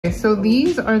So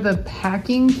these are the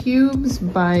packing cubes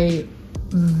by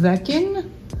Veken.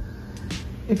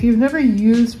 If you've never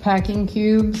used packing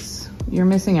cubes, you're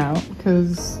missing out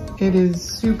because it is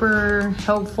super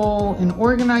helpful in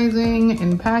organizing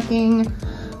and packing.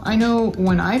 I know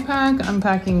when I pack, I'm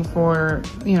packing for,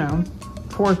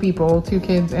 4 people, 2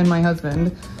 kids and my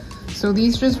husband. So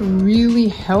these just really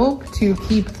help to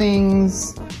keep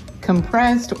things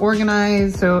compressed,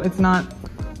 organized, so it's not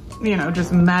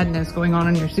just madness going on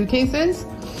in your suitcases.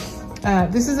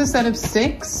 This is a set of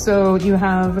 6, so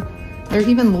they're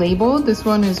even labeled. This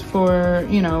one is for,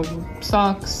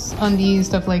 socks, undies,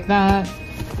 stuff like that.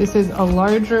 This is a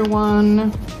larger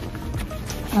one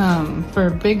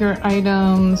for bigger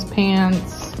items,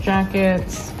 pants,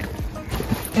 jackets.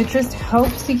 It just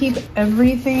helps to keep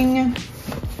everything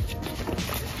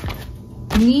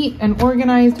neat and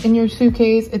organized in your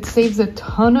suitcase. It saves a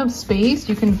ton of space.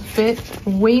 You can fit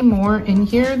way more in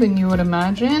here than you would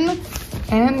imagine.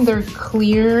 And they're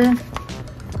clear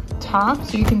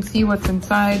tops, so you can see what's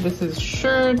inside. This is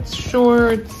shirts,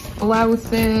 shorts,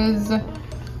 blouses.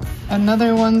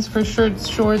 Another one's for shirts,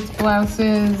 shorts,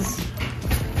 blouses.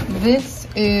 This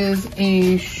is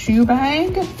a shoe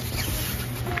bag.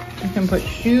 You can put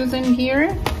shoes in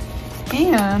here.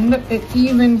 And it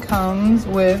even comes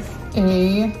with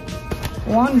a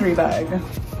laundry bag.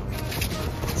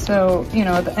 So,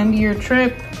 at the end of your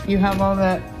trip, you have all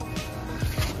that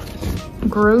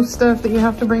gross stuff that you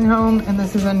have to bring home, and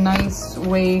this is a nice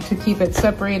way to keep it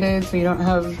separated so you don't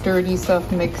have dirty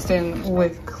stuff mixed in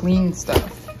with clean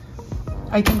stuff.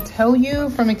 I can tell you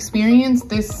from experience,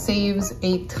 this saves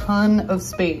a ton of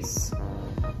space,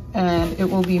 and it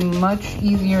will be much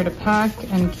easier to pack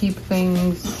and keep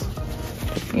things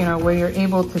where you're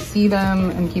able to see them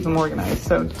and keep them organized.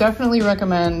 So definitely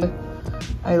recommend.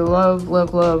 I love,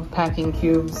 love, love packing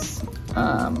cubes.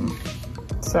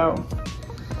 So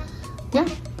yeah,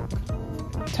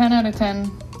 10 out of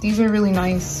 10. These are really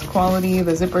nice quality.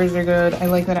 The zippers are good. I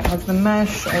like that it has the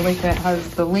mesh. I like that it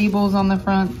has the labels on the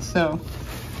front. So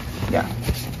yeah,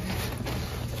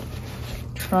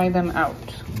 try them out.